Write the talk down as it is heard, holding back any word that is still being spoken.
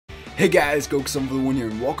Hey guys, Goku here,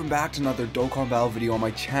 and welcome back to another Dokkan Battle video on my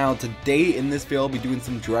channel. Today in this video I'll be doing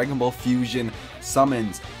some Dragonball Fusion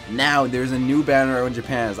summons. Now there's a new banner out in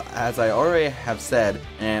Japan as I already have said,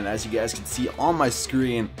 and as you guys can see on my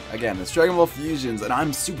screen, again it's Dragonball Fusions and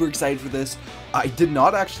I'm super excited for this. I did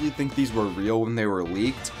not actually think these were real when they were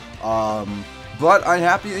leaked. But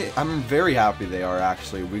I'm very happy they are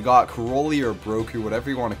actually. We got Karoly or Broku, whatever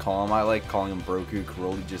you want to call him. I like calling him Broku.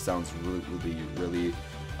 Karoly just sounds really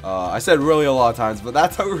I said really a lot of times, but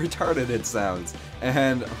that's how retarded it sounds.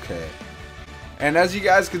 And, okay. And as you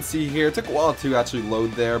guys can see here, it took a while to actually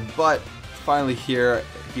load there, but finally here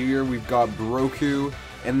we've got Broku,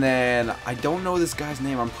 and then, I don't know this guy's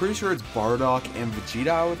name, I'm pretty sure it's Bardock and Vegeta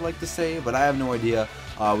I would like to say, but I have no idea.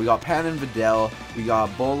 We got Pan and Videl, we got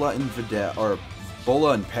Bola and Videl, or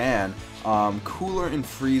Bola and Pan, Cooler and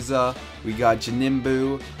Frieza, we got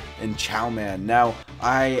Jinimbu, and Chowman. Now,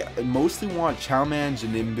 I mostly want Chowman,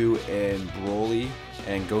 Jinimbu, and Broly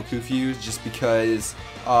and Goku Fuse just because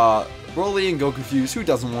Broly and Goku Fuse, who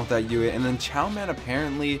doesn't want that unit? And then Chowman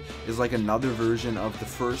apparently is like another version of the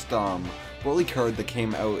first Broly card that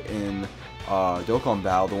came out in Dokkan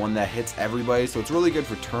Battle, the one that hits everybody, so it's really good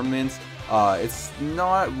for tournaments. It's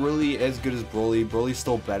not really as good as Broly. Broly's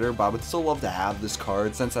still better, but I would still love to have this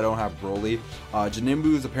card since I don't have Broly.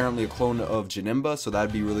 Jinimbu is apparently a clone of Jinimba, so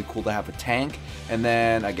that'd be really cool to have a tank. And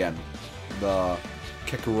then, again, the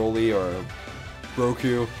Karoly or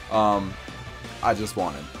Broku, I just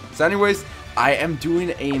wanted. So anyways, I am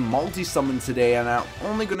doing a multi-summon today, and I'm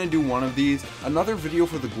only going to do one of these. Another video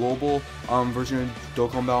for the global version of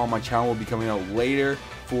Dokkan Battle on my channel will be coming out later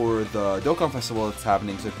for the Dokkan Festival that's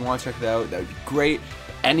happening, so if you want to check that out, that would be great.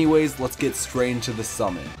 Anyways, let's get straight into the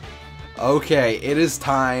summon. Okay, it is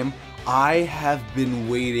time. I have been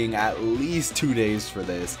waiting at least 2 days for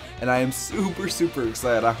this, and I am super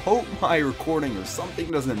excited. I hope my recording or something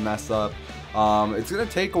doesn't mess up. It's gonna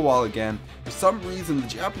take a while again. For some reason, the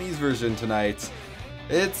Japanese version tonight,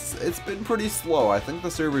 it's been pretty slow. I think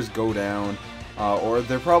the servers go down, or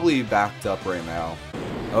they're probably backed up right now.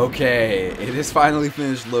 Okay, it is finally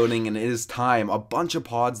finished loading and it is time. A bunch of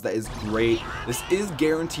pods, that is great. This is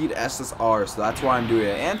guaranteed SSR, so that's why I'm doing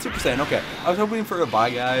it. And Super Saiyan, okay. I was hoping for a buy,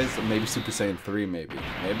 guys. Maybe Super Saiyan 3, maybe.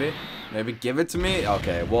 Maybe give it to me?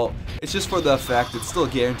 Okay, well, it's just for the effect. It's still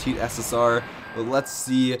guaranteed SSR, but let's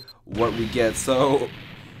see what we get. So,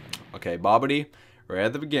 okay, Bobbity, right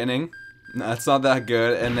at the beginning. That's not that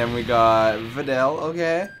good. And then we got Videl,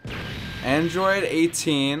 okay. Android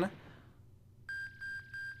 18.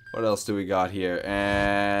 What else do we got here?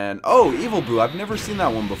 And, oh, Evil Boo. I've never seen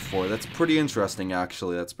that one before. That's pretty interesting,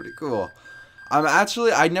 actually. That's pretty cool.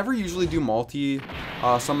 I never usually do multi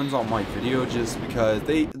summons on my video just because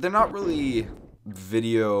they're not really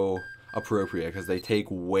video appropriate because they take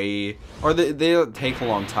they take a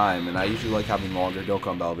long time, and I usually like having longer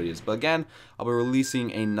Dokkan Battle videos. But again, I'll be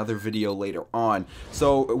releasing another video later on.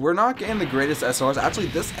 So we're not getting the greatest SRs. Actually,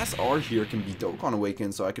 this SR here can be Dokkan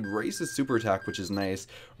Awakened, so I could raise his super attack, which is nice.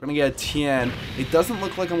 We're gonna get a Tien. It doesn't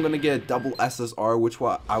look like I'm gonna get a double SSR, which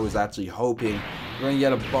what I was actually hoping. We're gonna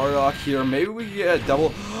get a Bardock here. Maybe we get a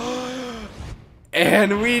double.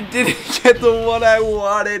 And we didn't get the one I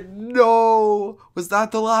wanted. No! Was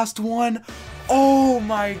that the last one? Oh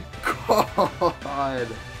my god!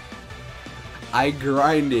 I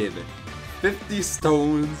grinded 50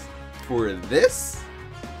 stones for this?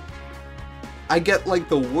 I get like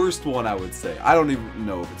the worst one, I would say. I don't even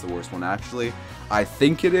know if it's the worst one actually. I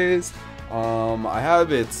think it is. I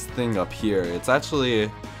have its thing up here. It's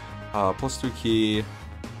actually +2 key.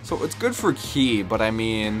 So it's good for key, but I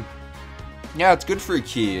mean, yeah, it's good for a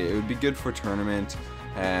key. It would be good for tournament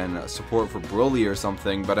and support for Broly or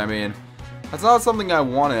something, but I mean, that's not something I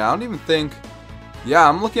wanted. I don't even think, yeah,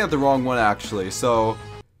 I'm looking at the wrong one actually, so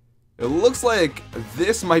it looks like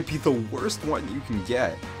this might be the worst one you can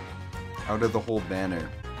get out of the whole banner.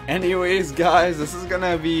 Anyways, guys, this is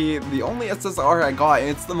gonna be the only SSR I got, and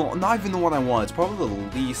it's not even the one I want. It's probably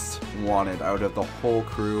the least wanted out of the whole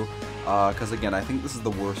crew, because again, I think this is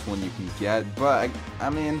the worst one you can get, but I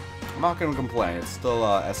mean, I'm not gonna complain. It's still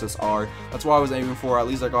SSR. That's what I was aiming for. At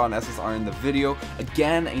least I got an SSR in the video.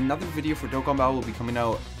 Again, another video for Dokkan Battle will be coming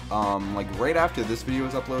out like right after this video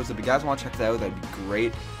is uploaded. So if you guys want to check that out, that'd be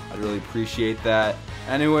great. I'd really appreciate that.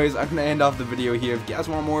 Anyways, I'm gonna end off the video here. If you guys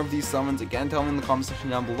want more of these summons, again, tell me in the comment section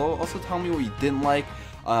down below. Also, tell me what you didn't like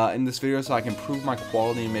in this video so I can improve my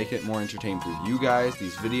quality and make it more entertaining for you guys,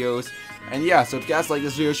 these videos. And yeah, so if you guys like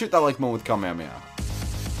this video, shoot that like button with Kamehameha.